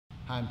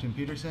Hi, I'm Tim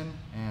Peterson,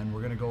 and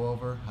we're going to go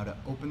over how to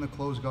open the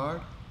closed guard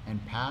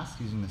and pass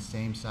using the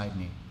same side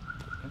knee.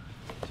 Okay.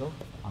 So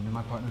I'm in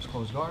my partner's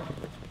closed guard.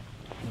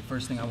 The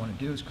first thing I want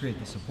to do is create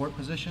the support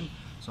position.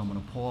 So I'm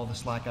going to pull all the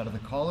slack out of the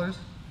collars,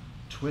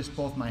 twist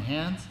both my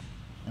hands,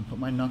 and put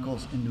my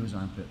knuckles into his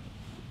armpit.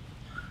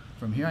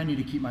 From here, I need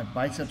to keep my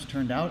biceps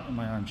turned out and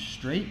my arms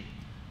straight.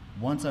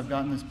 Once I've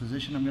gotten this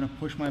position, I'm going to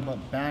push my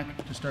butt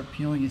back to start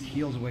peeling his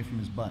heels away from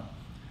his butt.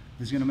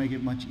 This is going to make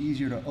it much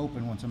easier to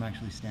open once I'm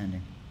actually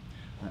standing.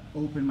 I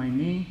open my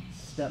knee,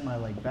 step my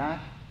leg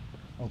back,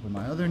 open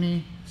my other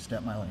knee,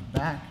 step my leg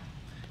back.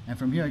 And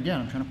from here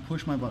again, I'm trying to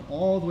push my butt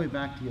all the way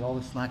back to get all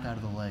the slack out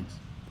of the legs.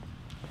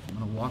 I'm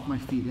going to walk my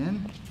feet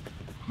in.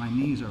 My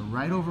knees are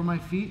right over my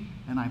feet,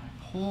 and I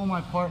pull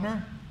my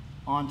partner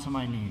onto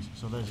my knees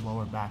so that his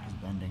lower back is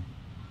bending.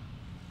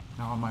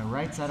 Now on my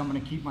right side, I'm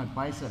going to keep my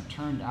bicep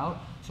turned out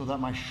so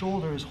that my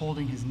shoulder is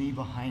holding his knee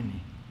behind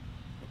me.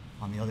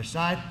 On the other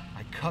side,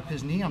 I cup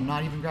his knee. I'm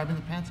not even grabbing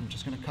the pants. I'm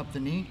just going to cup the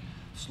knee.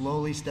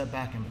 Slowly step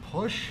back and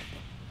push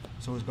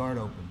so his guard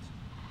opens.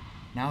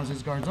 Now as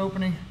his guard's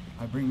opening,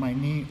 I bring my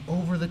knee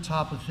over the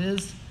top of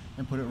his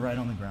and put it right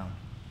on the ground.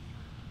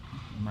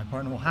 And my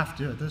partner will have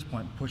to, at this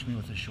point, push me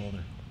with his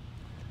shoulder.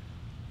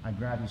 I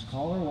grab his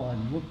collar while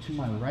I look to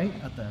my right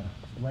at the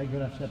leg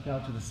that I've stepped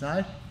out to the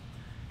side.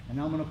 And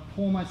now I'm going to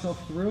pull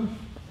myself through,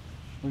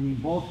 bringing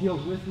both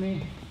heels with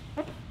me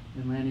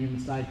and landing in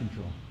the side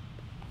control.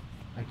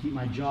 I keep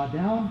my jaw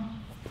down,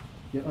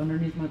 get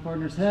underneath my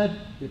partner's head,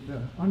 get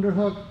the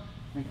underhook,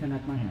 and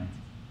connect my hands.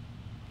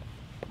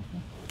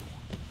 Okay.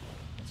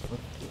 Let's flip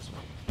it this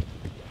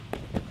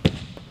way.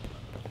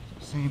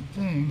 Same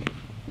thing.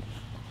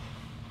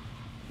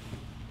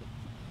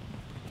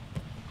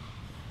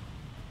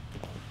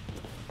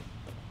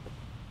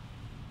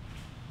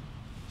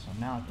 So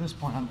now at this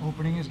point, I'm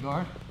opening his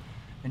guard,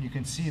 and you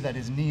can see that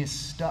his knee is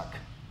stuck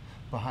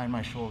behind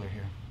my shoulder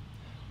here.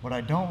 What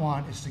I don't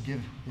want is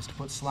to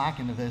put slack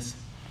into this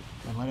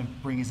and let him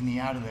bring his knee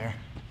out of there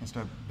and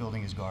start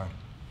building his guard.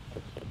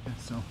 Okay,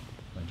 so,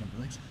 I jump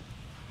the legs.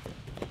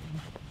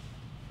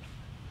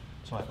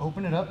 So I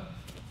open it up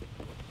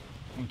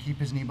and keep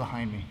his knee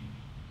behind me.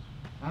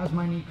 As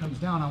my knee comes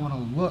down, I want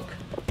to look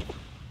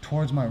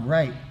towards my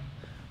right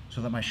so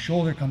that my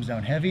shoulder comes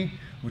down heavy,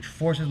 which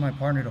forces my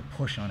partner to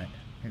push on it.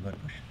 Here, go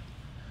ahead, push.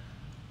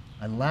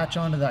 I latch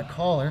onto that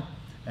collar,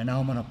 and now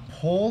I'm going to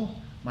pull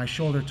my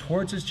shoulder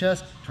towards his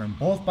chest, turn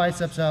both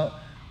biceps out.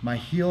 My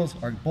heels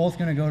are both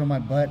going to go to my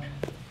butt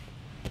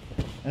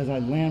as I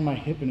land my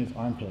hip in his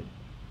armpit.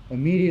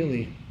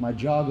 Immediately, my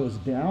jaw goes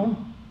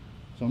down,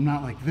 so I'm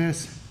not like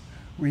this,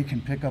 where you can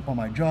pick up on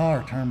my jaw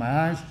or turn my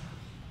eyes,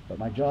 but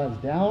my jaw is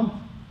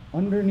down.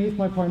 Underneath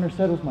my partner's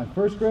head with my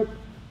first grip,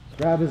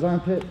 grab his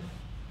armpit,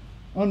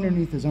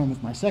 underneath his arm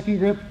with my second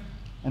grip,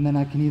 and then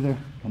I can either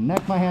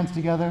connect my hands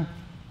together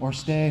or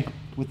stay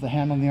with the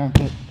hand on the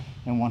armpit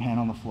and one hand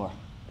on the floor.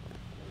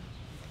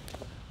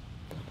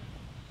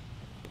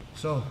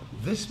 So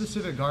this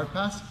specific guard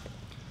pass,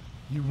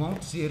 you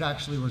won't see it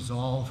actually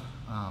resolve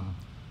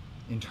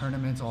in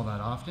tournaments all that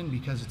often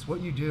because it's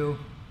what you do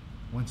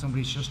when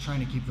somebody's just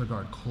trying to keep their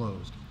guard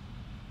closed.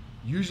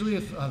 Usually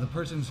if the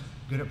person's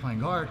good at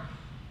playing guard,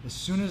 as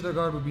soon as their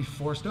guard would be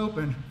forced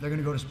open, they're going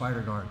to go to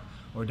spider guard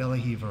or De La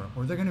Riva,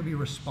 or they're going to be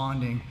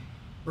responding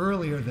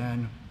earlier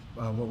than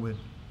what would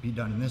be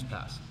done in this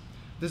pass.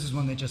 This is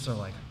when they just are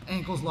like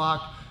ankles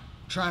locked,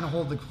 trying to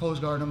hold the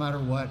closed guard no matter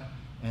what,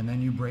 and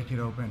then you break it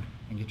open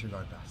and get your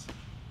guard pass.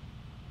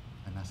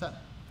 And that's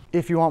that.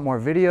 If you want more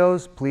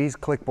videos, please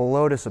click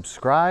below to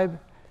subscribe.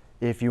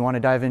 If you want to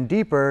dive in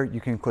deeper,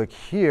 you can click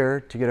here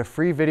to get a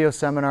free video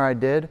seminar I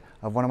did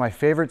of one of my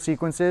favorite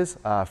sequences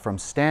from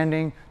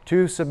standing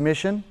to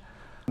submission.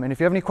 And if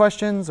you have any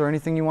questions or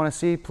anything you want to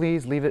see,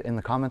 please leave it in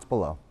the comments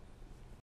below.